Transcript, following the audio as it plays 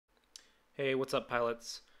Hey, what's up,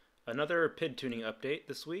 pilots? Another PID tuning update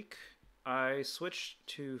this week. I switched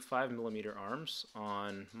to 5mm arms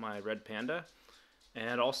on my Red Panda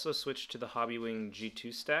and also switched to the Hobbywing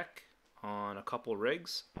G2 stack on a couple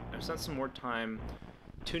rigs. I've spent some more time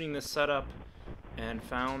tuning this setup and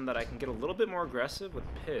found that I can get a little bit more aggressive with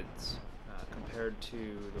PIDs compared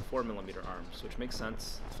to the 4mm arms, which makes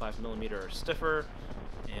sense. The 5mm are stiffer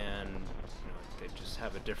and they just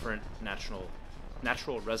have a different natural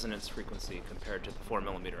resonance frequency compared to the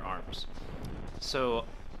 4mm arms. So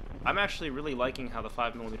I'm actually really liking how the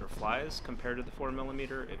 5mm flies compared to the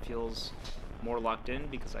 4mm. It feels more locked in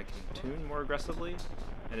because I can tune more aggressively,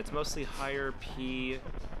 and it's mostly higher P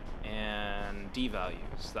and D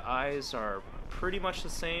values. The I's are pretty much the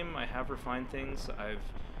same. I have refined things. I've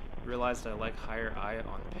realized I like higher I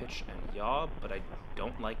on pitch and yaw, but I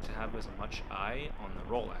don't like to have as much I on the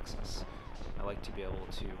roll axis. I like to be able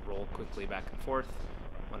to roll quickly back and forth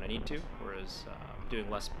when I need to, whereas I'm doing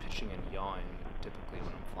less pitching and yawing typically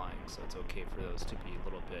when I'm flying, so it's okay for those to be a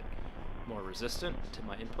little bit more resistant to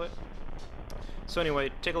my input. So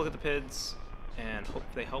anyway, take a look at the PIDs and hope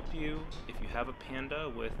they help you. If you have a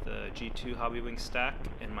Panda with the G2 Hobbywing stack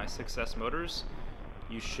and my 6S motors,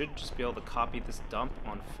 you should just be able to copy this dump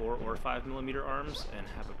on 4 or 5mm arms and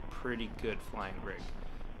have a pretty good flying rig.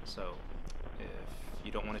 So if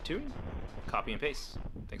you don't want to tune, copy and paste.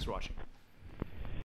 Thanks for watching.